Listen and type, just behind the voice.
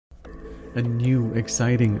a new,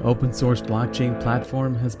 exciting open-source blockchain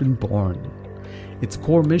platform has been born. Its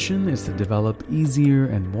core mission is to develop easier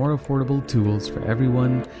and more affordable tools for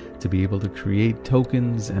everyone to be able to create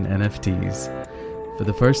tokens and NFTs. For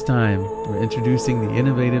the first time, we're introducing the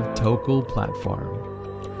innovative Tokel platform,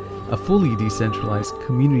 a fully decentralized,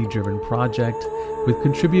 community-driven project with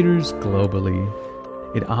contributors globally.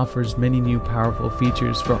 It offers many new powerful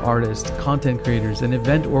features for artists, content creators, and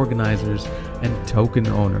event organizers and token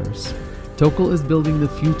owners. Tokel is building the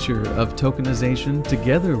future of tokenization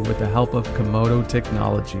together with the help of Komodo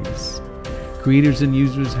technologies. Creators and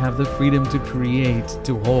users have the freedom to create,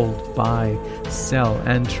 to hold, buy, sell,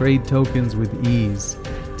 and trade tokens with ease.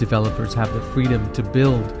 Developers have the freedom to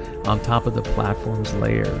build on top of the platform's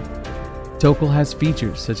layer. Tokel has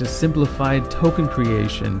features such as simplified token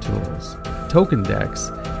creation tools, token decks,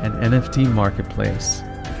 and NFT marketplace.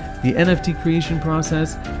 The NFT creation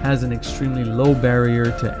process has an extremely low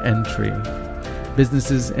barrier to entry.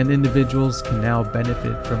 Businesses and individuals can now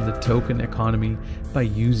benefit from the token economy by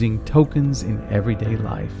using tokens in everyday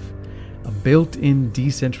life. A built-in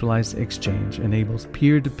decentralized exchange enables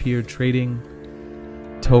peer-to-peer trading.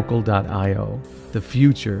 Tokel.io, the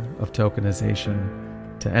future of tokenization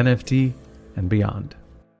to NFT and beyond.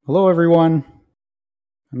 Hello, everyone.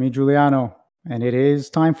 I'm me, Giuliano, and it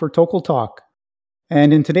is time for Tokel Talk.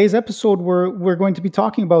 And in today's episode, we're going to be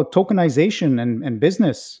talking about tokenization and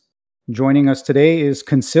business. Joining us today is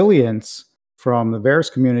Consilience from the Verus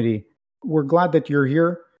community. We're glad that you're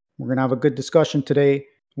here. We're going to have a good discussion today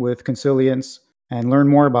with Consilience and learn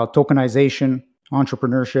more about tokenization,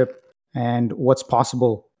 entrepreneurship, and what's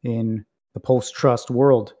possible in the post-trust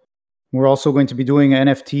world. We're also going to be doing an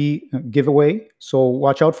NFT giveaway, so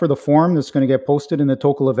watch out for the form that's going to get posted in the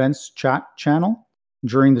Tokel Events chat channel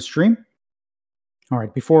during the stream. All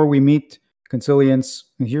right, before we meet Consilience,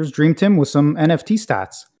 here's Dream Tim with some NFT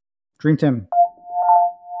stats. Dream Tim.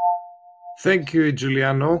 Thank you,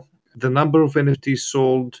 Giuliano. The number of NFTs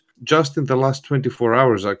sold just in the last 24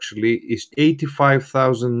 hours, actually, is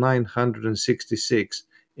 85,966.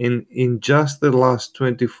 In just the last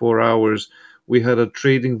 24 hours, we had a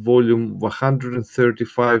trading volume of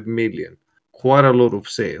 135 million, quite a lot of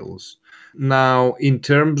sales. Now, in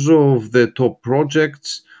terms of the top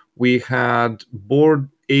projects, we had Bored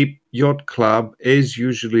Ape Yacht Club, as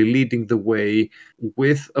usually, leading the way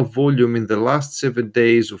with a volume in the last 7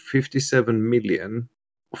 days of 57 million,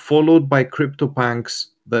 followed by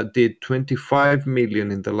CryptoPunks that did 25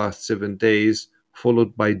 million in the last 7 days,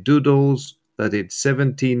 followed by Doodles that did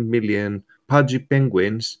 17 million, Pudgy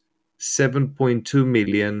Penguins 7.2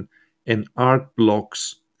 million, and Art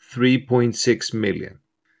Blocks 3.6 million.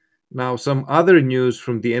 Now, some other news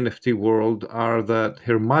from the NFT world are that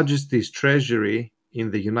Her Majesty's Treasury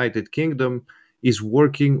in the United Kingdom is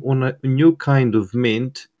working on a new kind of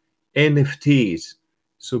mint, NFTs.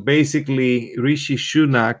 So basically, Rishi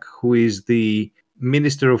Sunak, who is the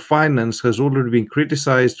Minister of Finance, has already been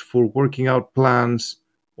criticized for working out plans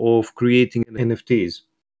of creating NFTs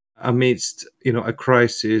amidst, a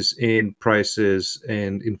crisis in prices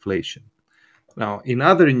and inflation. Now, in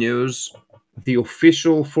other news, the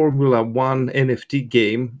official Formula One NFT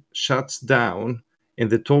game shuts down,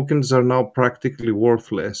 and the tokens are now practically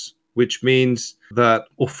worthless, which means that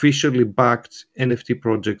officially backed NFT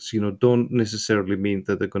projects, don't necessarily mean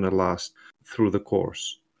that they're going to last through the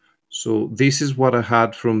course. So this is what I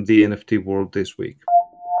had from the NFT world this week.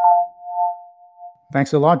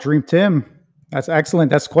 Thanks a lot, Dream Tim. That's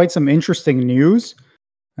excellent. That's quite some interesting news,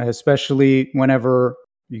 especially whenever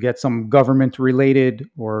you get some government-related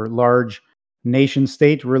or large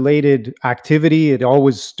nation-state-related activity. It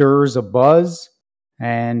always stirs a buzz.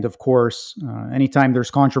 And of course, anytime there's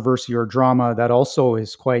controversy or drama, that also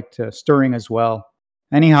is quite stirring as well.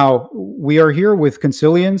 Anyhow, we are here with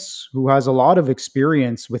Consilience, who has a lot of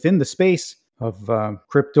experience within the space of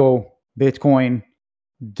crypto, Bitcoin,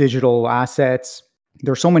 digital assets.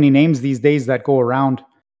 There are so many names these days that go around,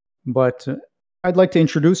 but I'd like to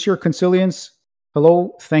introduce your Consilience.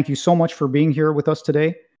 Hello, thank you so much for being here with us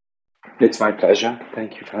today. It's my pleasure.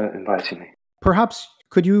 Thank you for inviting me. Perhaps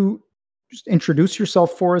could you just introduce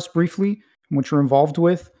yourself for us briefly and what you're involved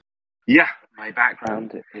with? Yeah, my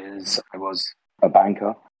background is I was a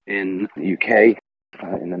banker in the UK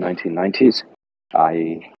in the 1990s.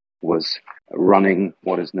 I was running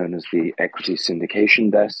what is known as the equity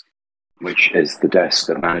syndication desk, which is the desk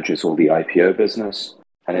that manages all the IPO business.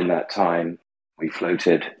 And in that time, we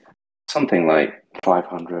floated something like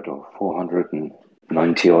 500 or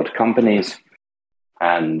 490 odd companies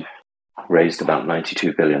and raised about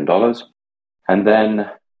 $92 billion. And then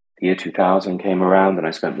the year 2000 came around and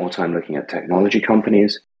I spent more time looking at technology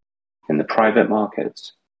companies in the private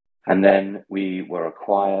markets. And then we were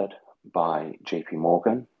acquired by JP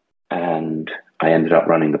Morgan, and I ended up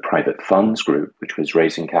running the private funds group, which was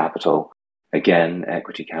raising capital, again,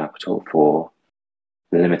 equity capital for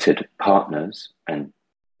limited partners and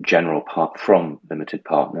from limited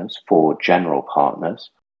partners for general partners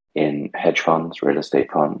in hedge funds, real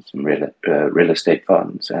estate funds, and real estate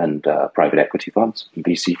funds, and private equity funds, and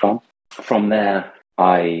VC funds. From there,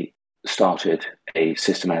 I started a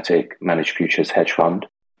systematic managed futures hedge fund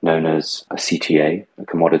known as a CTA, a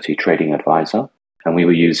commodity trading advisor. And we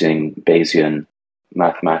were using Bayesian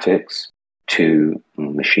mathematics to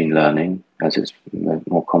machine learning, as it's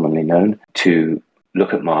more commonly known, to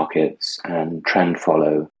look at markets and trend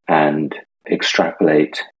follow and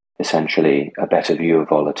extrapolate essentially a better view of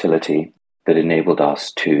volatility that enabled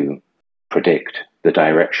us to predict the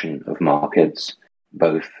direction of markets,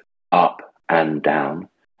 both up and down,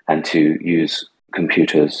 and to use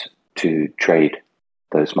computers to trade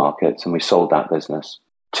those markets. And we sold that business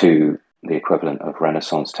to the equivalent of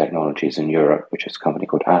Renaissance Technologies in Europe, which is a company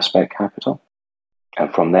called Aspect Capital.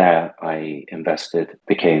 And from there, I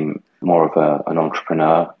became more of an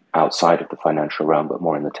entrepreneur outside of the financial realm, but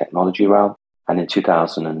more in the technology realm. And in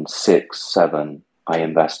 2006-07, I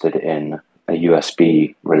invested in a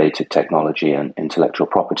USB-related technology and intellectual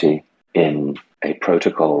property in a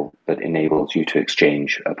protocol that enables you to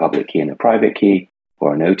exchange a public key and a private key,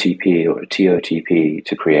 or an OTP or a TOTP,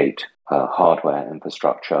 to create a hardware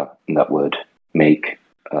infrastructure that would make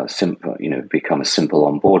become a simple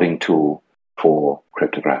onboarding tool for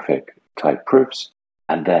cryptographic type proofs.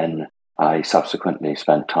 And then I subsequently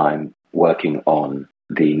spent time working on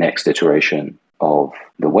the next iteration of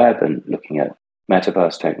the web and looking at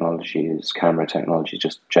metaverse technologies, camera technology,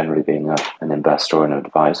 just generally being an investor and an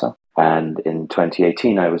advisor. And in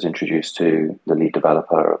 2018, I was introduced to the lead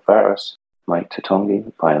developer of Verus, Mike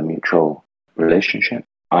Tatongi, by a mutual relationship.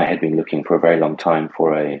 I had been looking for a very long time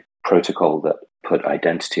for a protocol that put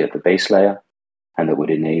identity at the base layer and that would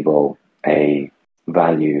enable a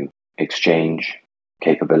value exchange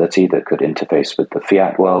capability that could interface with the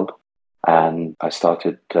fiat world. And I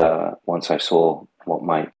started, once I saw what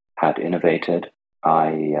Mike had innovated,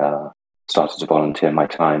 I started to volunteer my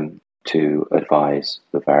time to advise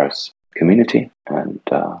the Verus community and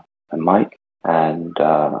Mike. And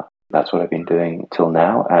that's what I've been doing till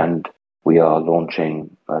now. And we are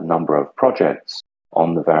launching a number of projects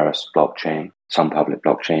on the Verus blockchain, some public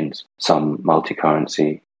blockchains, some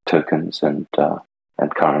multi-currency tokens and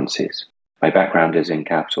currencies. My background is in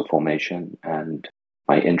capital formation, and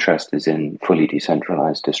my interest is in fully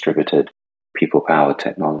decentralized, distributed, people-powered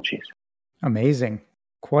technologies. Amazing.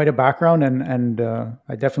 Quite a background, and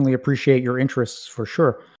I definitely appreciate your interests for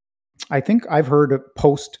sure. I think I've heard of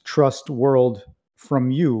post-trust world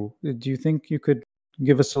from you. Do you think you could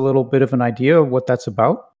give us a little bit of an idea of what that's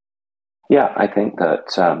about? Yeah, I think that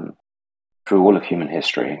through all of human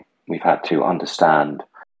history, we've had to understand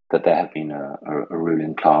that there have been a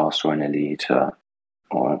ruling class or an elite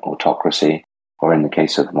or an autocracy, or in the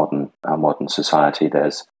case of our modern society,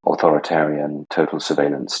 there's authoritarian total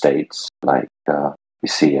surveillance states like we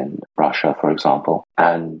see in Russia, for example.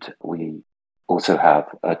 And we also have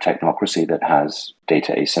a technocracy that has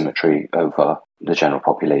data asymmetry over the general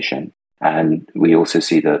population. And we also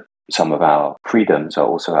see that some of our freedoms are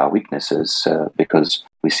also our weaknesses because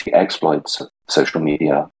we see exploits of social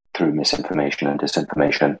media through misinformation and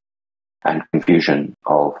disinformation and confusion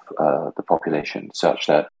of the population, such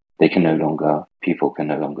that people can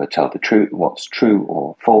no longer tell the truth, what's true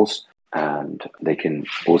or false, and they can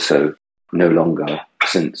also no longer,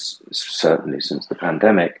 certainly since the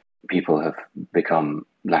pandemic, people have become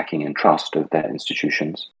lacking in trust of their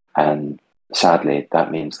institutions. And sadly,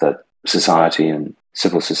 that means that society and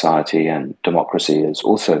civil society and democracy is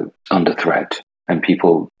also under threat, and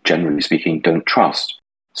people, generally speaking, don't trust.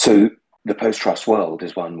 So the post-trust world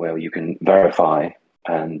is one where you can verify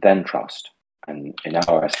and then trust. And in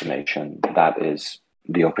our estimation, that is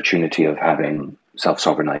the opportunity of having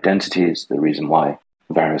self-sovereign identities. The reason why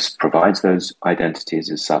Verus provides those identities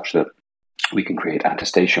is such that we can create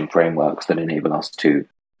attestation frameworks that enable us to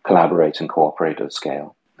collaborate and cooperate at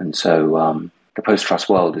scale. And so the post-trust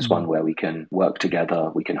world is one where we can work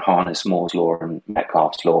together, we can harness Moore's law and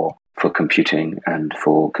Metcalfe's law for computing and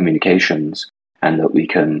for communications, and that we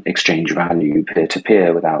can exchange value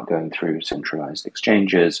peer-to-peer without going through centralized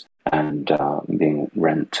exchanges and being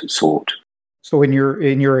sought. So in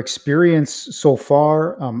your experience so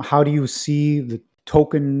far, how do you see the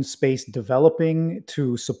token space developing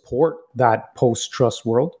to support that post-trust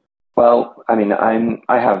world? Well, I mean, I've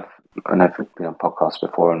been on podcasts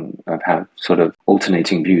before, and I've had sort of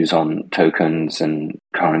alternating views on tokens and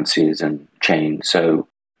currencies and chain. So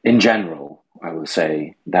in general, I will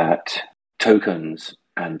say that tokens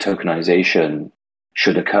and tokenization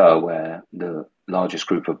should occur where the largest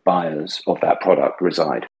group of buyers of that product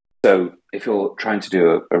reside. So if you're trying to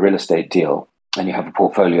do a real estate deal and you have a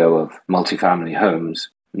portfolio of multifamily homes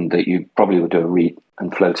that you probably would do a REIT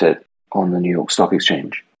and float it on the New York Stock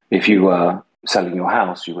Exchange. If you were selling your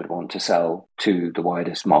house, you would want to sell to the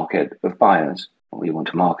widest market of buyers, or you want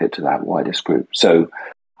to market to that widest group. So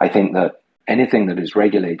I think that anything that is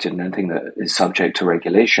regulated and anything that is subject to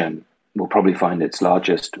regulation will probably find its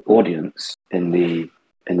largest audience in the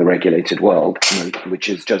regulated world, which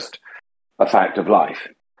is just a fact of life.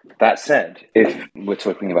 That said, if we're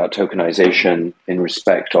talking about tokenization in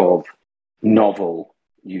respect of novel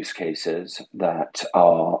use cases that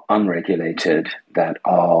are unregulated, that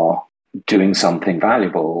are doing something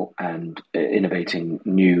valuable and innovating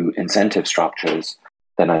new incentive structures,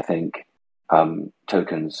 then I think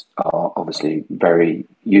tokens are obviously very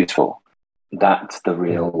useful. That's the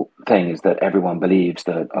real thing, is that everyone believes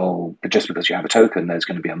that, but just because you have a token, there's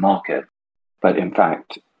going to be a market. But in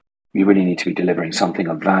fact, you really need to be delivering something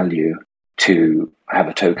of value to have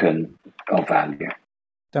a token of value.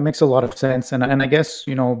 That makes a lot of sense. And I guess,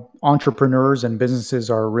 entrepreneurs and businesses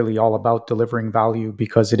are really all about delivering value,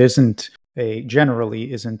 because it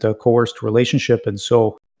generally isn't a coerced relationship. And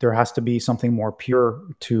so there has to be something more pure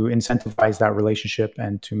to incentivize that relationship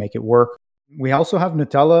and to make it work. We also have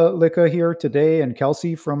Nutella Lika here today and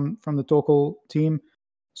Kelsey from the Tokel team.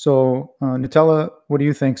 So Nutella, what do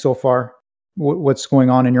you think so far? What's going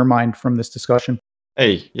on in your mind from this discussion?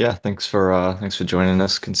 Hey, yeah, thanks for joining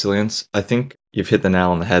us, Consilience. I think you've hit the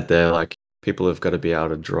nail on the head there. Like, people have got to be able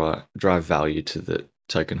to drive value to the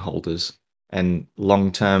token holders, and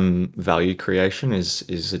long-term value creation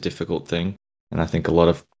is a difficult thing. And I think a lot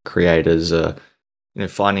of creators are,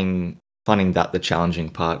 finding that the challenging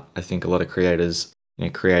part. I think a lot of creators,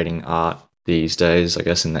 creating art these days, I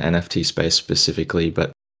guess in the NFT space specifically,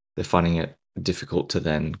 but they're finding it difficult to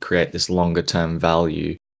then create this longer-term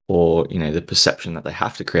value. Or, the perception that they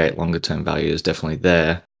have to create longer term value is definitely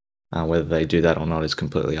there. Whether they do that or not is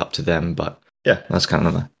completely up to them. But yeah, that's kind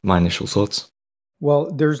of my initial thoughts.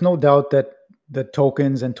 Well, there's no doubt that the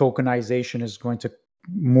tokens and tokenization is going to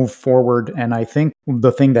move forward. And I think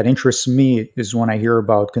the thing that interests me is when I hear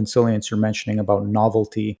about Consilience, you're mentioning about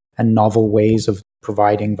novelty and novel ways of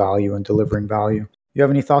providing value and delivering value. You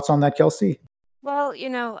have any thoughts on that, Kelsey? Well,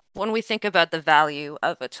 when we think about the value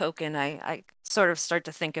of a token, I sort of start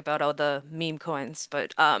to think about all the meme coins.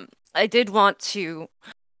 But I did want to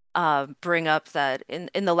bring up that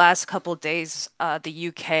in the last couple days, the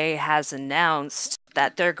UK has announced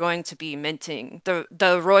that they're going to be minting,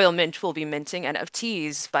 the Royal Mint will be minting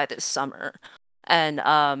NFTs by this summer.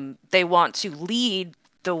 And they want to lead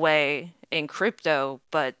the way in crypto,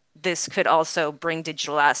 but this could also bring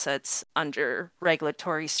digital assets under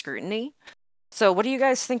regulatory scrutiny. So what do you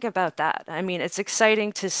guys think about that? I mean, it's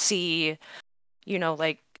exciting to see,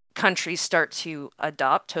 countries start to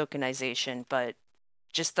adopt tokenization, but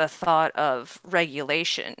just the thought of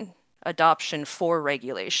adoption for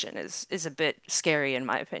regulation is a bit scary in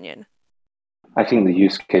my opinion. I think the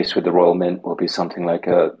use case with the Royal Mint will be something like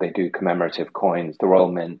they do commemorative coins. The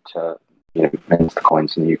Royal Mint mints the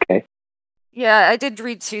coins in the UK. Yeah, I did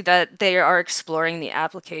read too that they are exploring the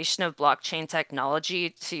application of blockchain technology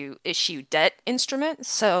to issue debt instruments.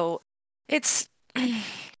 So it's,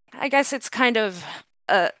 I guess it's kind of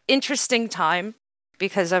an interesting time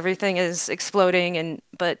because everything is exploding,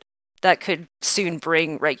 but that could soon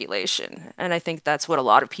bring regulation. And I think that's what a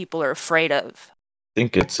lot of people are afraid of. I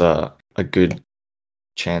think it's a good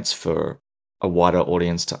chance for a wider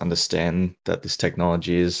audience to understand that this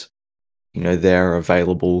technology is, there,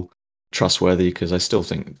 available, trustworthy, because I still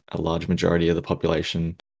think a large majority of the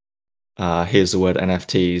population hears the word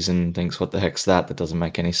NFTs and thinks, what the heck's that? That doesn't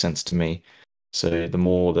make any sense to me. So the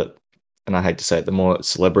more that, and I hate to say it, the more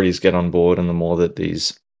celebrities get on board and the more that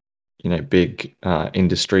these, big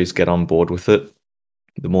industries get on board with it,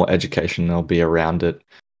 the more education there'll be around it,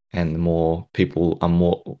 and the more people are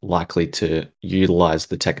more likely to utilize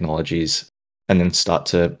the technologies and then start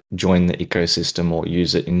to join the ecosystem or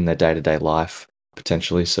use it in their day-to-day life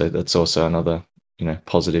potentially. So that's also another,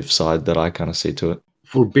 positive side that I kind of see to it.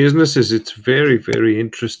 For businesses, it's very, very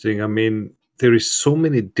interesting. I mean, there is so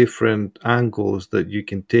many different angles that you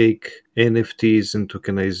can take NFTs and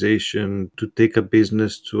tokenization to take a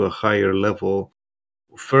business to a higher level.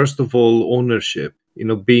 First of all, ownership,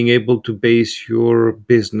 being able to base your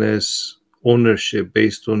business ownership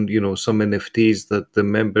based on, some NFTs that the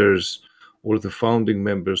members or the founding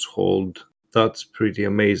members hold. That's pretty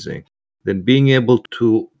amazing. Then being able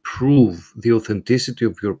to prove the authenticity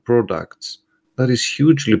of your products that is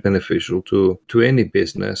hugely beneficial to any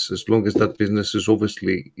business, as long as that business is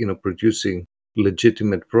obviously, producing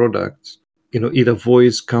legitimate products. It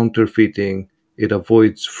avoids counterfeiting, it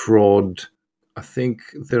avoids fraud. I think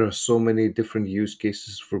there are so many different use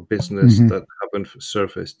cases for business Mhm. that haven't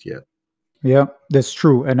surfaced yet. Yeah, that's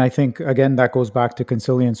true. And I think, again, that goes back to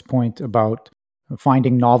Consilience's point about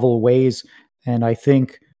finding novel ways. And I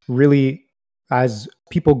think really, as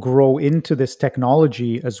people grow into this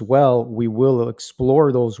technology as well, we will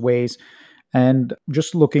explore those ways. And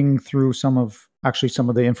just looking through some of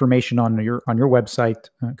the information on your website,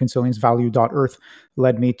 consiliencevalue.earth,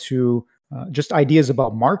 led me to just ideas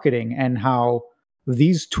about marketing and how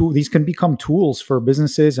these can become tools for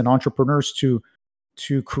businesses and entrepreneurs to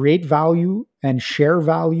create value and share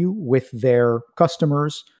value with their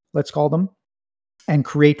customers, let's call them, and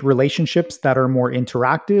create relationships that are more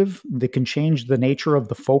interactive. They can change the nature of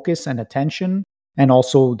the focus and attention and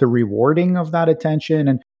also the rewarding of that attention.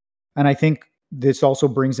 And I think this also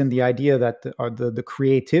brings in the idea that the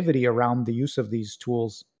creativity around the use of these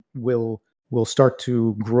tools will start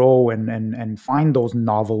to grow and find those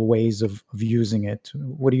novel ways of using it.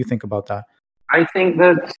 What do you think about that? I think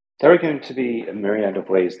that there are going to be a myriad of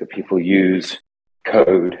ways that people use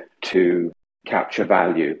code to capture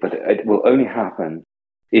value, but it will only happen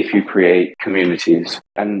if you create communities.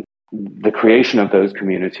 And the creation of those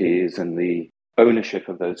communities and the ownership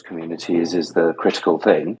of those communities is the critical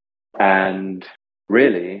thing. And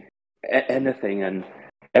really, anything and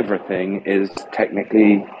everything is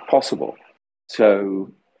technically possible.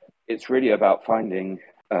 So it's really about finding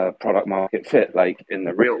product market fit, like in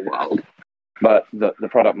the real world. But the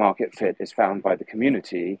product market fit is found by the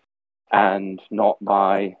community and not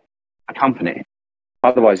by a company.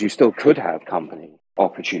 Otherwise, you still could have company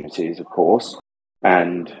opportunities, of course.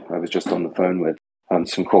 And I was just on the phone with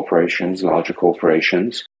some corporations, larger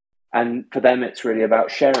corporations. And for them, it's really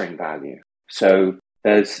about sharing value. So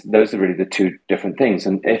those are really the two different things.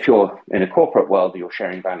 And if you're in a corporate world, you're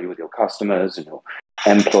sharing value with your customers and your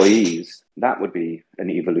employees, that would be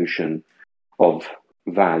an evolution of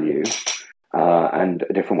value. And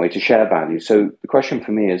a different way to share value. So the question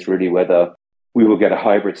for me is really whether we will get a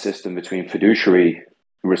hybrid system between fiduciary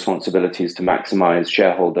responsibilities to maximize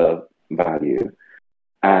shareholder value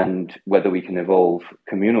and whether we can evolve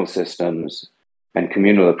communal systems and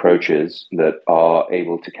communal approaches that are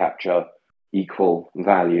able to capture equal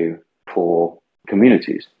value for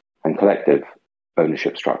communities and collective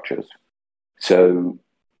ownership structures. So,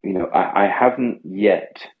 I haven't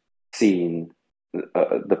yet seen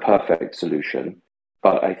the perfect solution,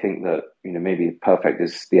 but I think that maybe perfect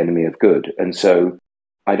is the enemy of good. And so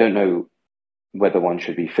I don't know whether one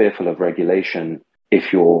should be fearful of regulation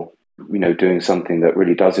if you're doing something that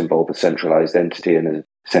really does involve a centralized entity and a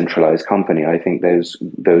centralized company. I think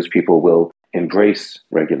those people will embrace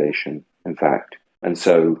regulation, in fact. And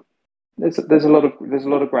so there's a lot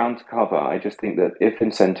of ground to cover. I just think that if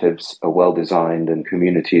incentives are well designed and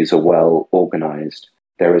communities are well organized,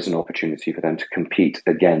 there is an opportunity for them to compete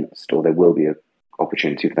against, or there will be an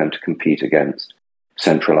opportunity for them to compete against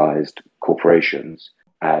centralized corporations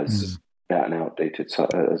as an outdated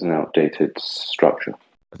structure.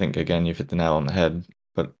 I think, again, you've hit the nail on the head,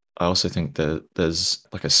 but I also think that there's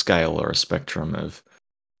like a scale or a spectrum of,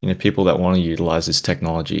 people that want to utilize this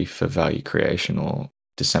technology for value creation or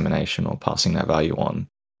dissemination or passing that value on.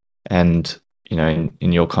 And, in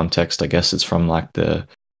your context, I guess it's from like the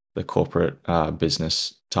corporate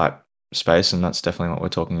business type space, and that's definitely what we're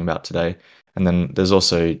talking about today. And then there's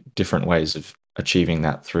also different ways of achieving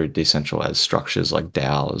that through decentralized structures like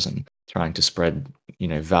DAOs and trying to spread,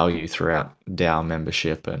 value throughout DAO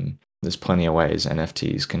membership. And there's plenty of ways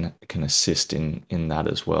NFTs can assist in that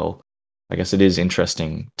as well. I guess it is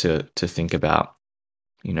interesting to think about,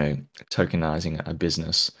 tokenizing a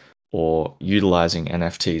business or utilizing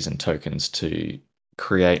NFTs and tokens to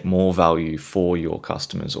create more value for your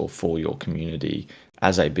customers or for your community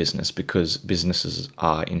as a business, because businesses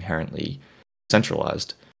are inherently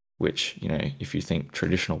centralized, which, if you think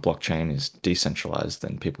traditional blockchain is decentralized,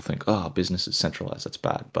 then people think, oh, business is centralized, that's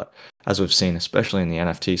bad. But as we've seen, especially in the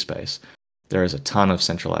NFT space, there is a ton of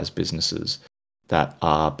centralized businesses that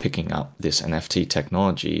are picking up this NFT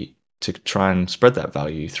technology to try and spread that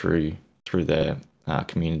value through their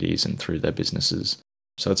communities and through their businesses.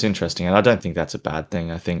 So it's interesting, and I don't think that's a bad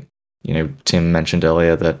thing. I think, Tim mentioned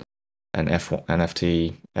earlier that an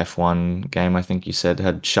NFT F1 game, I think you said,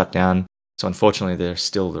 had shut down. So unfortunately, there's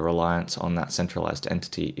still the reliance on that centralized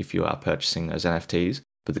entity if you are purchasing those NFTs.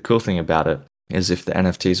 But the cool thing about it is if the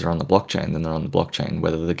NFTs are on the blockchain, then they're on the blockchain,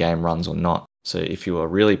 whether the game runs or not. So if you are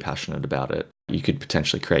really passionate about it, you could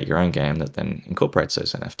potentially create your own game that then incorporates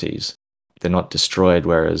those NFTs. they're not destroyed,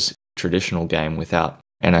 whereas traditional game without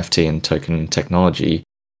NFT and token technology,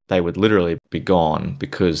 they would literally be gone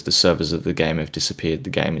because the servers of the game have disappeared. The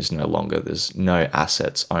game is no longer, there's no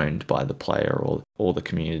assets owned by the player or the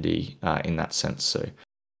community in that sense. So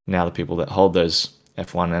now the people that hold those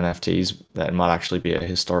F1 NFTs, that might actually be a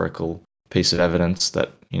historical piece of evidence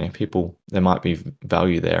that, people, there might be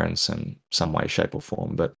value there in some way, shape or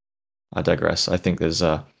form. But I digress. I think there's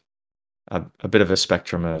a bit of a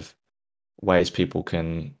spectrum of ways people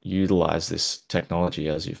can utilize this technology,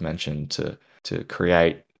 as you've mentioned, to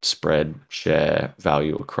create, spread, share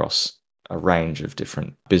value across a range of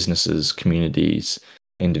different businesses, communities,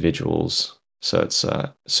 individuals. So it's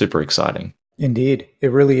super exciting. Indeed,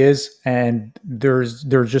 it really is. And there's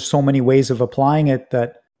just so many ways of applying it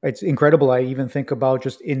that it's incredible. I even think about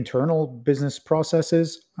just internal business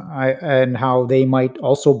processes and how they might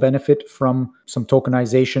also benefit from some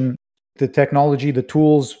tokenization. The technology, the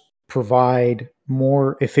tools provide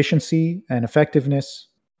more efficiency and effectiveness.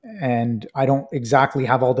 And I don't exactly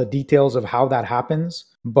have all the details of how that happens,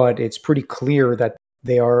 but it's pretty clear that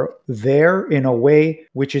they are there in a way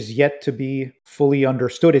which is yet to be fully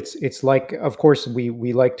understood. It's like, of course,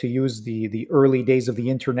 we like to use the early days of the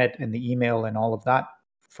internet and the email and all of that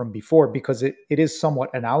from before, because it is somewhat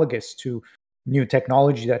analogous to new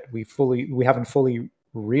technology that we haven't fully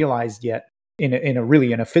realized yet in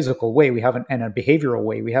a physical way. We haven't, in a behavioral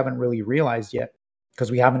way, we haven't really realized yet because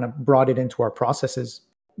we haven't brought it into our processes.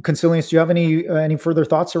 Consilience, do you have any further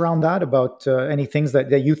thoughts around that, about any things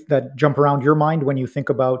that jump around your mind when you think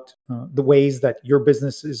about the ways that your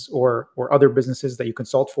businesses or other businesses that you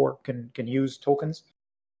consult for can use tokens?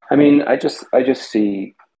 I mean, I just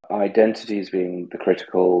see identities being the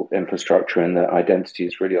critical infrastructure, and that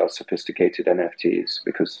identities really are sophisticated NFTs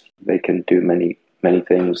because they can do many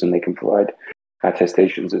things and they can provide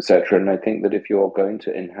attestations, etc. And I think that if you're going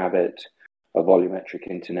to inhabit a volumetric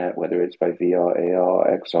internet, whether it's by VR,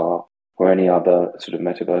 AR, XR, or any other sort of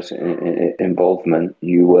metaverse involvement,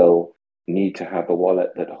 you will need to have a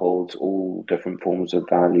wallet that holds all different forms of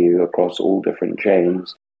value across all different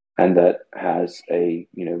chains, and that has a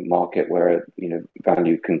market where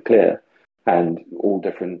value can clear, and all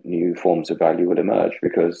different new forms of value would emerge,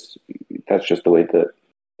 because that's just the way that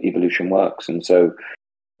evolution works. And so,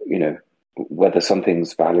 whether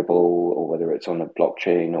something's valuable or whether it's on a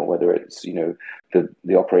blockchain or whether it's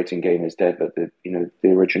the operating game is dead, but the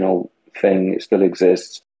original thing still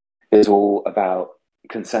exists, is all about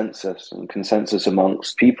consensus and consensus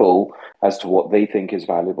amongst people as to what they think is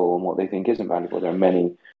valuable and what they think isn't valuable. There are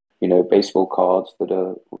many baseball cards that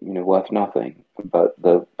are worth nothing, but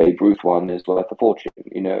the Babe Ruth one is worth a fortune.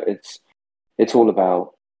 It's all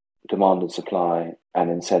about demand and supply and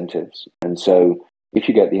incentives. And so if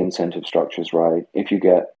you get the incentive structures right, if you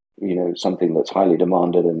get something that's highly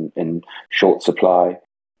demanded and in short supply,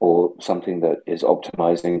 or something that is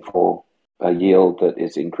optimizing for a yield that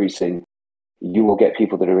is increasing, you will get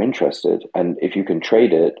people that are interested. And if you can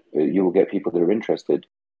trade it, you will get people that are interested.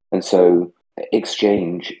 And so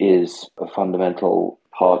exchange is a fundamental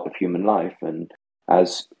part of human life. And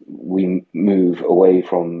as we move away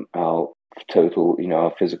from our total,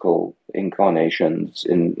 our physical incarnations,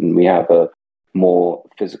 and we have a more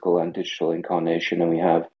physical and digital incarnation, and we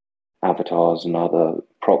have avatars and other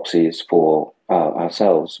proxies for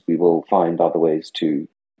ourselves, we will find other ways to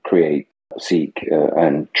create, seek,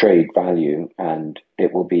 and trade value, and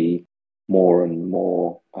it will be more and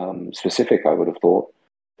more specific, I would have thought,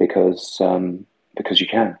 because you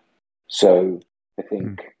can. So I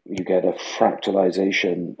think you get a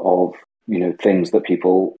fractalization of things that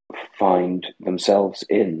people find themselves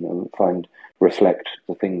in and reflect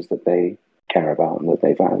the things that they care about and that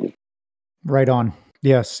they value. Right on.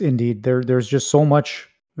 Yes, indeed. There's just so much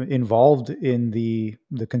involved in the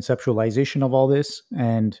conceptualization of all this,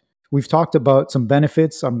 and we've talked about some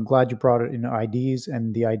benefits. I'm glad you brought it in IDs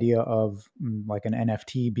and the idea of like an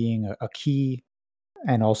NFT being a key,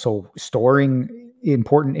 and also storing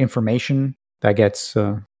important information that gets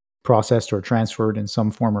processed or transferred in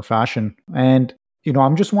some form or fashion. And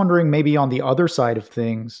I'm just wondering, maybe on the other side of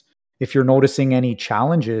things, if you're noticing any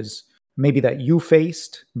challenges maybe that you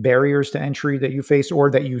faced, barriers to entry that you faced,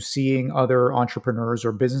 or that you seeing other entrepreneurs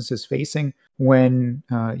or businesses facing when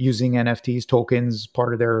using NFTs, tokens,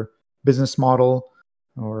 part of their business model,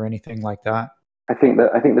 or anything like that? I think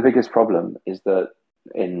the biggest problem is that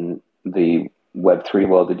in the Web3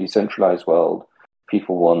 world, the decentralized world,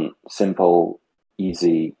 people want simple,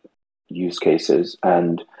 easy use cases,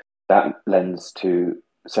 and that lends to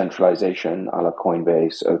centralization, a la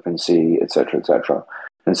Coinbase, OpenSea, etc., etc.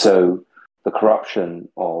 And so the corruption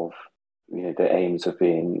of the aims of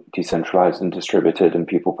being decentralized and distributed and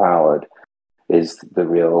people powered is the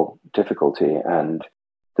real difficulty. And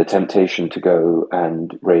the temptation to go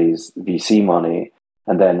and raise VC money,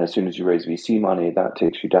 and then as soon as you raise VC money, that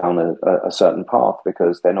takes you down a certain path,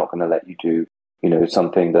 because they're not going to let you do,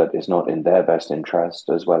 something that is not in their best interest,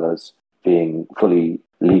 as well as being fully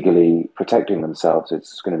legally protecting themselves.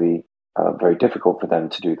 It's going to be very difficult for them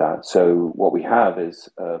to do that. So what we have is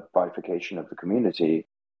a bifurcation of the community,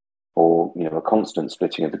 or a constant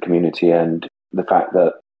splitting of the community, and the fact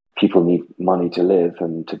that people need money to live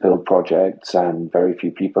and to build projects, and very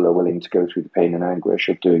few people are willing to go through the pain and anguish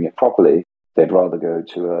of doing it properly. They'd rather go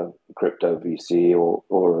to a crypto VC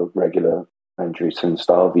or a regular Andreessen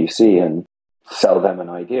style VC and sell them an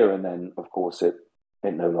idea, and then of course it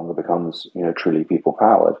no longer becomes truly people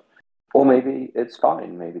powered. Or maybe it's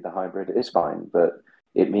fine, maybe the hybrid is fine, but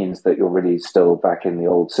it means that you're really still back in the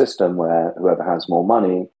old system where whoever has more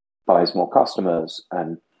money buys more customers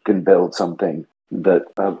and can build something that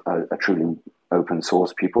a truly open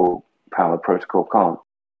source people powered protocol can't.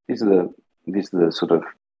 These are the sort of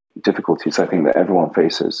difficulties I think that everyone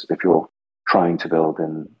faces if you're trying to build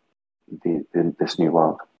in this new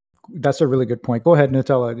world. That's a really good point. Go ahead,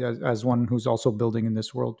 Nutella, as one who's also building in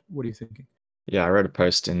this world. What are you thinking? Yeah, I wrote a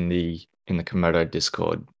post in the Komodo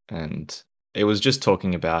Discord, and it was just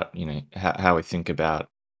talking about how we think about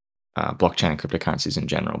blockchain and cryptocurrencies in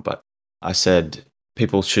general. But I said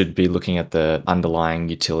people should be looking at the underlying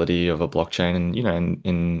utility of a blockchain,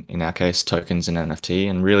 and in our case, tokens and NFT,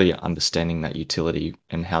 and really understanding that utility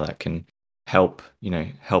and how that can help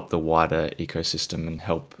the wider ecosystem and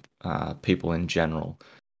help people in general.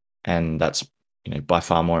 And that's by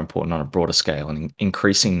far more important on a broader scale, and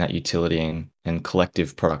increasing that utility and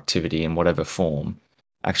collective productivity in whatever form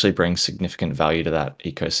actually brings significant value to that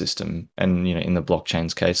ecosystem. And in the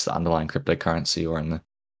blockchain's case, the underlying cryptocurrency, or in the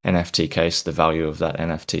NFT case, the value of that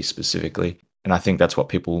NFT specifically. And I think that's what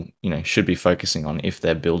people should be focusing on if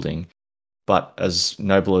they're building. But as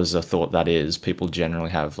noble as a thought that is, people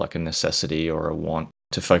generally have like a necessity or a want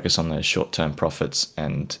to focus on those short-term profits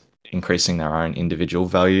and increasing their own individual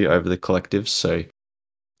value over the collective. So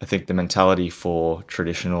I think the mentality for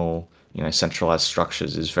traditional, centralized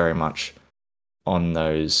structures is very much on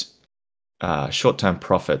those short-term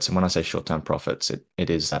profits. And when I say short-term profits, it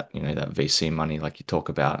is that, that VC money like you talk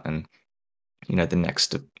about, and,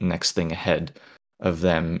 the next thing ahead of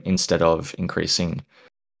them, instead of increasing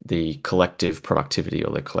the collective productivity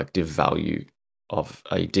or the collective value of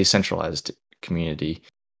a decentralized community.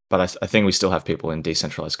 But I think we still have people in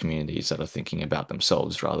decentralized communities that are thinking about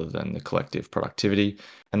themselves rather than the collective productivity.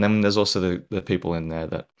 And then there's also the people in there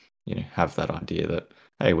that, have that idea that,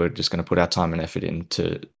 hey, we're just going to put our time and effort in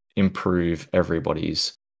to improve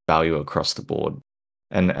everybody's value across the board.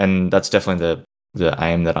 And that's definitely the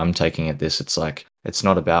aim that I'm taking at this. It's like, it's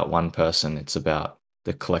not about one person, it's about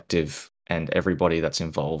the collective and everybody that's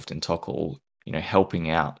involved in Tokel, helping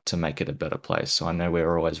out to make it a better place. So I know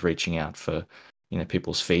we're always reaching out for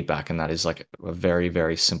people's feedback, and that is like a very,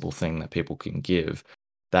 very simple thing that people can give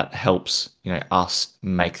that helps us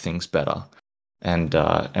make things better. And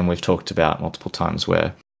we've talked about multiple times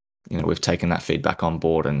where we've taken that feedback on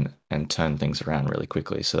board and turned things around really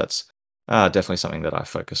quickly. So that's definitely something that I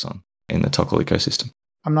focus on in the Tokel ecosystem.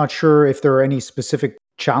 I'm not sure if there are any specific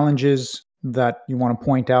challenges that you want to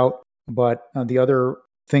point out, but the other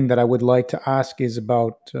thing that I would like to ask is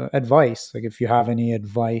about advice. Like, if you have any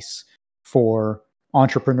advice for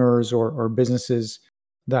entrepreneurs or businesses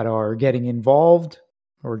that are getting involved,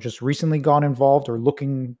 or just recently got involved, or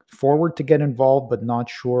looking forward to get involved but not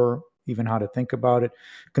sure even how to think about it.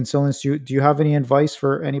 Consilience, do you have any advice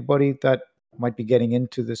for anybody that might be getting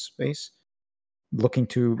into this space, looking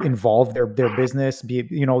to involve their business?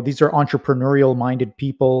 These are entrepreneurial minded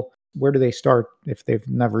people. Where do they start if they've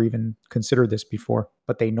never even considered this before,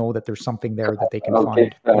 but they know that there's something there that they can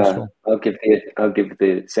find useful? I'll give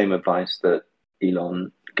the same advice that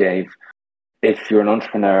Elon gave. If you're an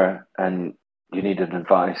entrepreneur and you need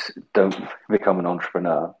advice, don't become an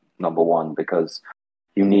entrepreneur, number one, because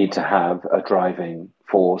you need to have a driving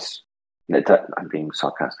force. I'm being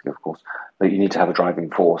sarcastic, of course, but you need to have a driving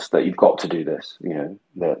force that you've got to do this,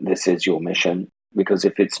 that this is your mission, because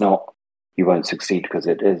if it's not, you won't succeed, because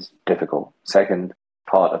it is difficult. Second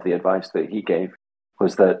part of the advice that he gave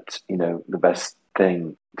was that, the best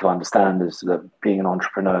thing to understand is that being an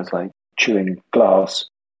entrepreneur is like chewing glass.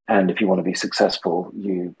 And if you want to be successful,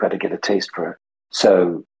 you better get a taste for it.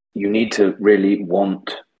 So you need to really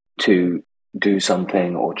want to do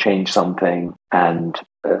something or change something and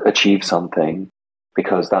achieve something,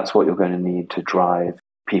 because that's what you're going to need to drive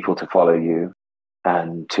people to follow you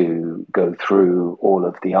and to go through all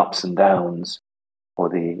of the ups and downs, or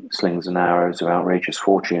the slings and arrows of outrageous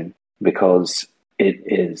fortune. because it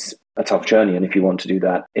is a tough journey. And if you want to do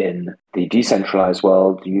that in the decentralized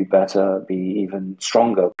world, you better be even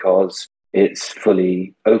stronger because it's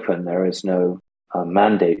fully open. There is no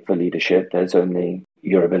mandate for leadership. There's only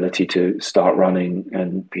your ability to start running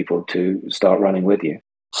and people to start running with you.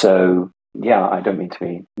 So, yeah, I don't mean to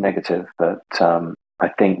be negative, but I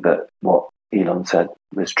think that what Elon said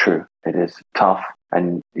was true. It is tough,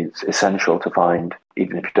 and it's essential to find,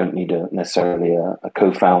 even if you don't need necessarily a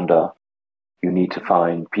co-founder, you need to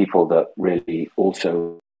find people that really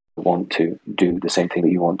also want to do the same thing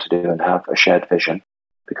that you want to do and have a shared vision,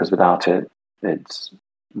 because without it, it's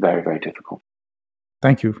very, very difficult.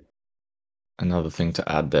 Thank you. Another thing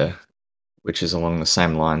to add there, which is along the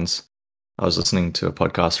same lines, I was listening to a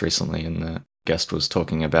podcast recently and the guest was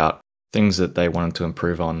talking about things that they wanted to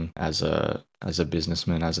improve on as a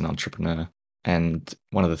businessman, as an entrepreneur. And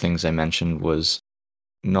one of the things they mentioned was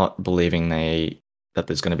not believing that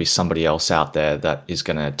there's going to be somebody else out there that is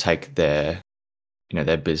going to take their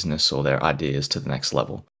business or their ideas to the next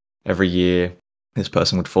level. Every year, this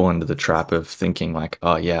person would fall into the trap of thinking like,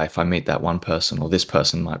 oh yeah, if I meet that one person, or this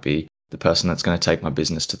person might be the person that's going to take my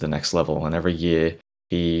business to the next level. And every year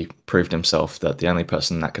he proved himself that the only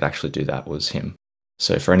person that could actually do that was him.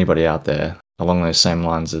 So for anybody out there, along those same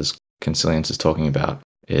lines as Consilience is talking about,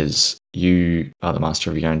 is you are the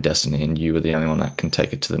master of your own destiny and you are the only one that can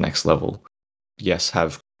take it to the next level. Yes,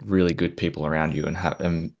 have really good people around you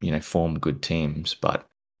and form good teams, but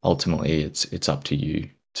ultimately it's up to you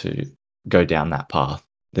to go down that path.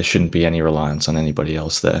 There shouldn't be any reliance on anybody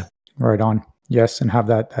else there. Right on. Yes, and have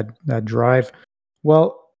that drive.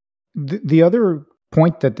 Well, the other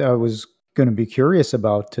point that I was going to be curious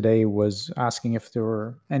about today was asking if there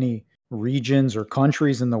were any regions or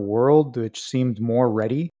countries in the world which seemed more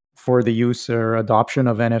ready for the use or adoption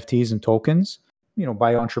of NFTs and tokens,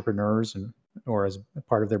 by entrepreneurs or as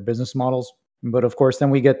part of their business models. But of course,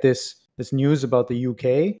 then we get this news about the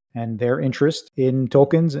UK and their interest in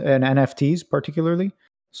tokens and NFTs particularly.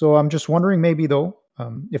 So I'm just wondering maybe though,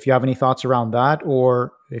 if you have any thoughts around that,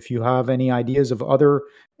 or if you have any ideas of other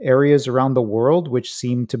areas around the world which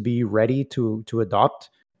seem to be ready to adopt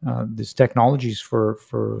these technologies for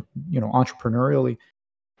entrepreneurially.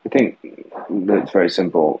 I think that's very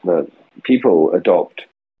simple, that people adopt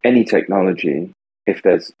any technology if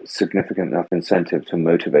there's significant enough incentive to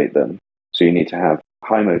motivate them. So you need to have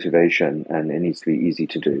high motivation and it needs to be easy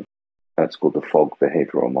to do. That's called the FOG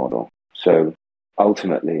behavioral model. So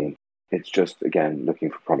ultimately, it's just, again, looking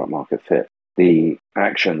for product market fit. The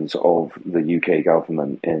actions of the UK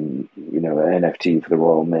government in, an NFT for the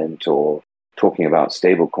Royal Mint or talking about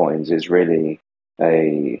stable coins is really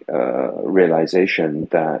a realization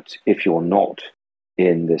that if you're not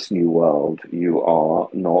in this new world, you are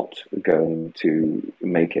not going to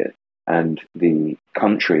make it. And the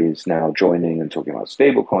countries now joining and talking about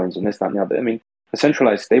stable coins and this, that, and the other. I mean, a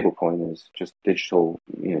centralized stable coin is just digital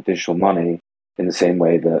money in the same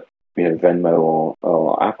way that Venmo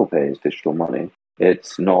or Apple Pay is digital money.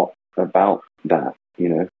 It's not about that,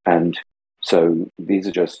 and so these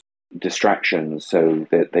are just distractions so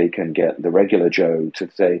that they can get the regular Joe to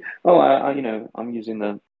say, oh, I'm using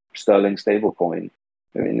the sterling stable coin.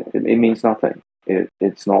 I mean, it means nothing.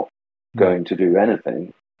 It's not going to do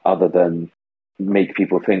anything other than make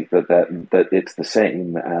people think that it's the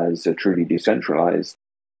same as a truly decentralized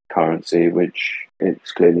currency, which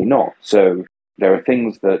it's clearly not. So there are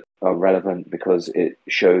things that are relevant because it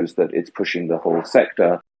shows that it's pushing the whole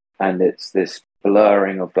sector, and it's this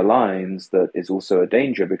blurring of the lines that is also a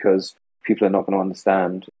danger because people are not going to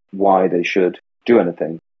understand why they should do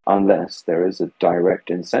anything unless there is a direct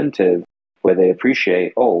incentive where they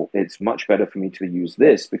appreciate, oh, it's much better for me to use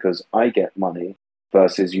this because I get money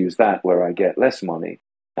versus use that where I get less money.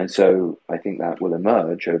 And so I think that will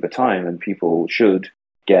emerge over time and people should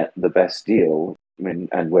get the best deal. I mean,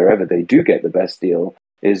 and wherever they do get the best deal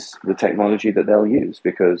is the technology that they'll use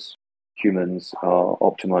because humans are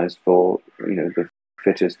optimized for, the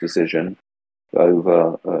fittest decision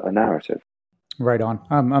over a narrative. Right on.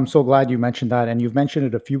 I'm so glad you mentioned that. And you've mentioned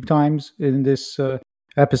it a few times in this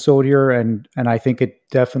episode here. And I think it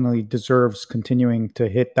definitely deserves continuing to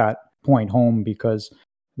hit that point home because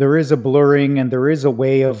there is a blurring and there is a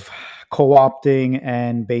way of co-opting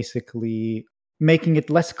and basically making it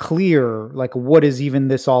less clear, like what is even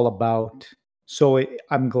this all about? So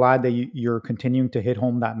I'm glad that you're continuing to hit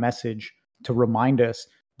home that message to remind us,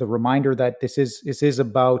 the reminder that this is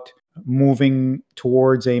about moving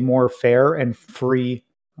towards a more fair and free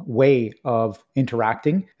way of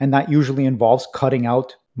interacting. And that usually involves cutting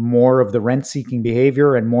out more of the rent-seeking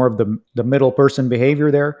behavior and more of the middle person behavior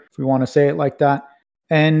there, if we want to say it like that.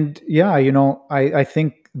 And yeah, I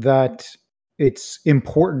think that it's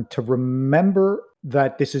important to remember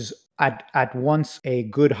that this is at once a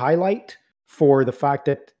good highlight for the fact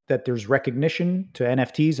that there's recognition to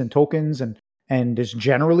NFTs and tokens, and just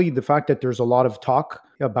generally the fact that there's a lot of talk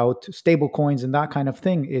about stable coins and that kind of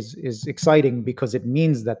thing is exciting, because it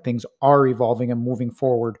means that things are evolving and moving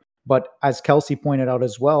forward. But as Kelsey pointed out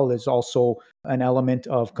as well, there's also an element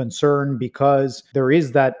of concern, because there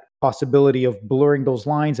is that possibility of blurring those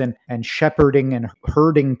lines and shepherding and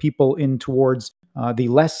herding people in towards the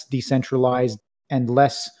less decentralized and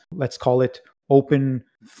less, let's call it, open,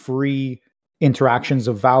 free interactions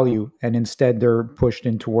of value. And instead they're pushed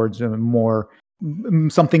in towards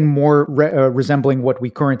something more resembling what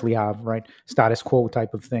we currently have, right? Status quo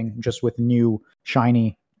type of thing, just with new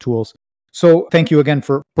shiny tools. So thank you again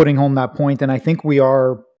for putting home that point. And I think we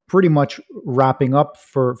are pretty much wrapping up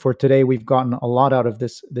for today. We've gotten a lot out of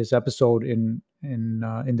this episode in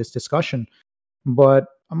this discussion. But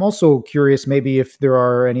I'm also curious, maybe if there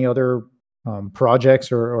are any other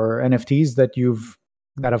projects or NFTs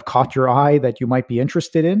that have caught your eye that you might be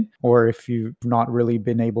interested in, or if you've not really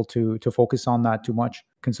been able to focus on that too much.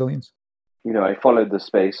 Consilience? I followed the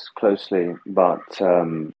space closely, but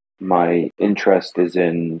my interest is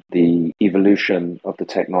in the evolution of the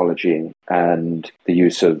technology and the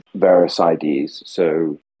use of Verus IDs.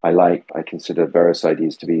 So I consider Verus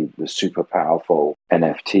IDs to be the super powerful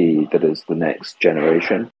NFT that is the next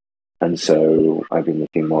generation. And so I've been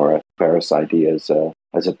looking more at Verus ID as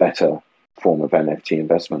a better form of NFT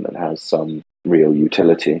investment that has some real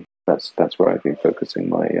utility. That's where I've been focusing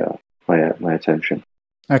my attention.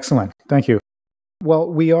 Excellent. Thank you.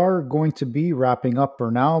 Well, we are going to be wrapping up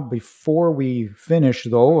for now. Before we finish,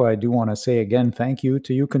 though, I do want to say again, thank you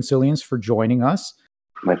to you, Consilience, for joining us.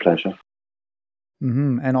 My pleasure.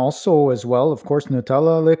 And also, as well, of course,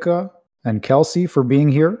 Nutella, Lika, and Kelsey for being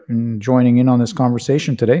here and joining in on this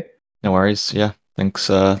conversation today. No worries. Yeah.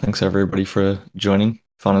 Thanks everybody for joining.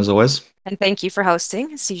 Fun as always. And thank you for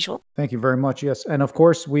hosting, as usual. Thank you very much. Yes. And of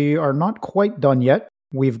course, we are not quite done yet.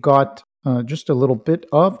 We've got just a little bit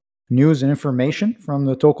of news and information from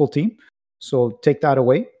the Tokel team. So take that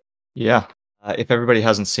away. Yeah. If everybody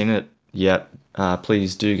hasn't seen it yet,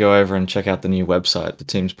 please do go over and check out the new website. The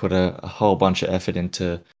team's put a whole bunch of effort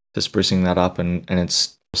into sprucing that up, and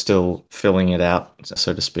it's still filling it out,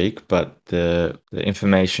 so to speak. But the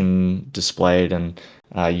information displayed and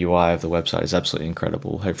UI of the website is absolutely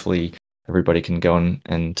incredible. Hopefully everybody can go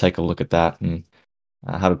and take a look at that and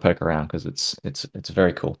have a poke around, because it's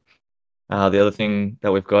very cool. The other thing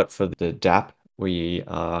that we've got for the DApp, we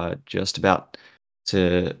are just about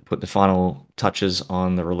to put the final touches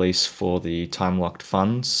on the release for the time-locked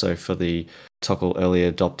funds. So for the Tokel Early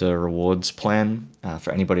Adopter Rewards plan,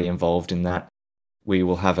 for anybody involved in that, we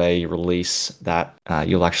will have a release that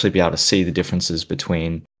you'll actually be able to see the differences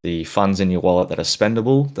between the funds in your wallet that are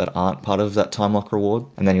spendable, that aren't part of that time lock reward,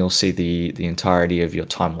 and then you'll see the entirety of your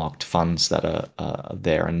time locked funds that are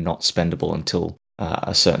there and not spendable until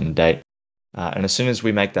a certain date. And as soon as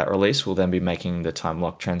we make that release, we'll then be making the time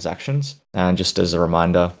lock transactions. And just as a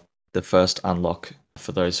reminder, the first unlock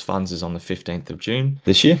for those funds is on the 15th of June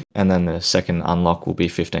this year, and then the second unlock will be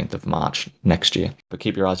 15th of March next year. But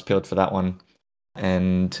keep your eyes peeled for that one.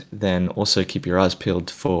 And then also keep your eyes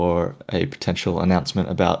peeled for a potential announcement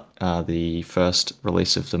about the first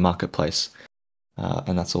release of the marketplace.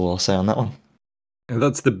 And that's all I'll say on that one. And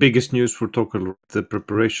that's the biggest news for Tokel, the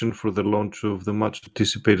preparation for the launch of the much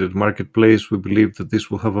anticipated marketplace. We believe that this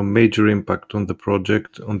will have a major impact on the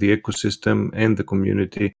project, on the ecosystem and the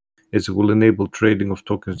community, as it will enable trading of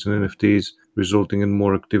tokens and NFTs, resulting in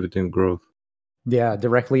more activity and growth. Yeah,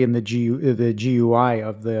 directly in the GUI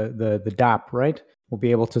of the DApp, right? We'll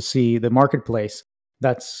be able to see the marketplace.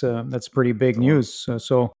 That's pretty big news.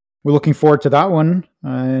 So we're looking forward to that one,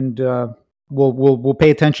 and we'll pay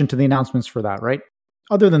attention to the announcements for that, right?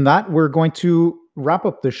 Other than that, we're going to wrap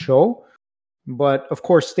up the show. But of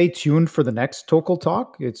course, stay tuned for the next Tokel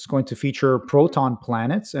Talk. It's going to feature proton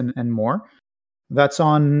planets and more. That's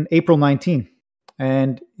on April 19th.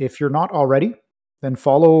 And if you're not already, then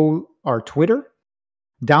follow our Twitter,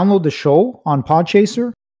 download the show on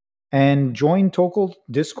Podchaser, and join Tokel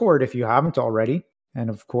Discord if you haven't already. And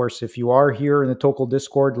of course, if you are here in the Tokel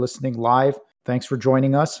Discord listening live, thanks for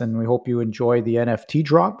joining us, and we hope you enjoy the NFT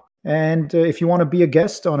drop. And if you want to be a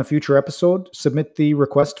guest on a future episode, submit the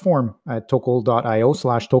request form at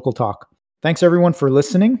tokel.io/Tokel Talk. Thanks everyone for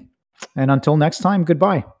listening. And until next time,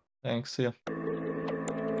 goodbye. Thanks. See ya.